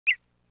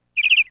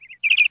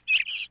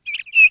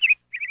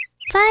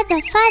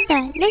Father,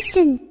 father,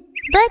 listen.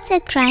 Birds are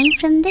crying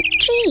from the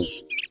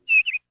tree.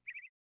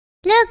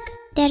 Look,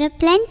 there are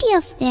plenty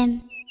of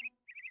them.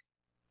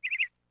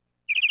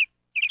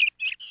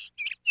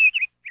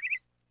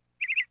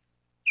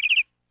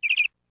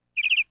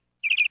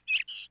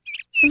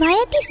 Why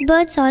are these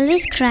birds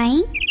always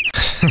crying?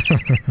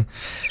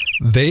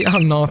 They are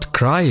not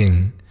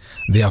crying.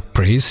 They are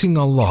praising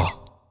Allah.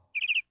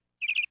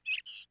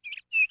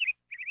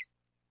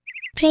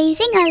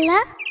 Praising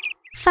Allah?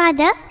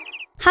 Father,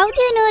 how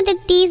do you know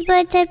that these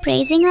birds are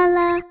praising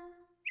Allah?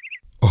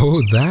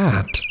 Oh,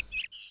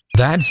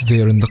 that's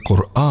there in the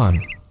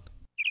Quran.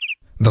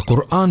 The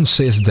Quran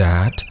says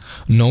that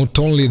not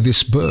only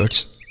these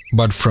birds,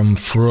 but from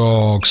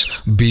frogs,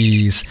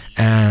 bees,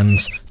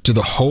 ants, to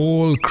the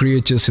whole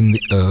creatures in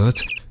the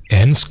earth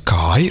and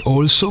sky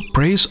also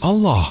praise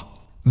Allah.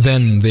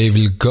 Then they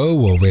will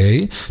go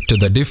away to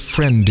the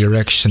different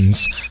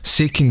directions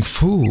seeking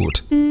food.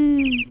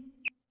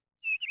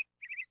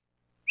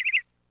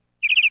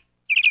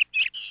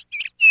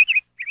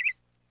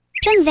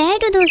 From where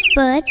do those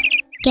birds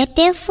get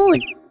their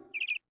food?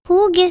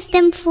 Who gives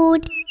them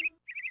food?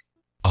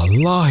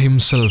 Allah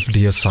Himself,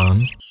 dear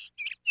son.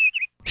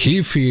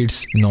 He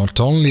feeds not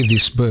only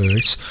these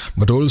birds,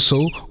 but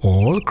also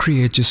all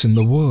creatures in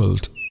the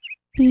world.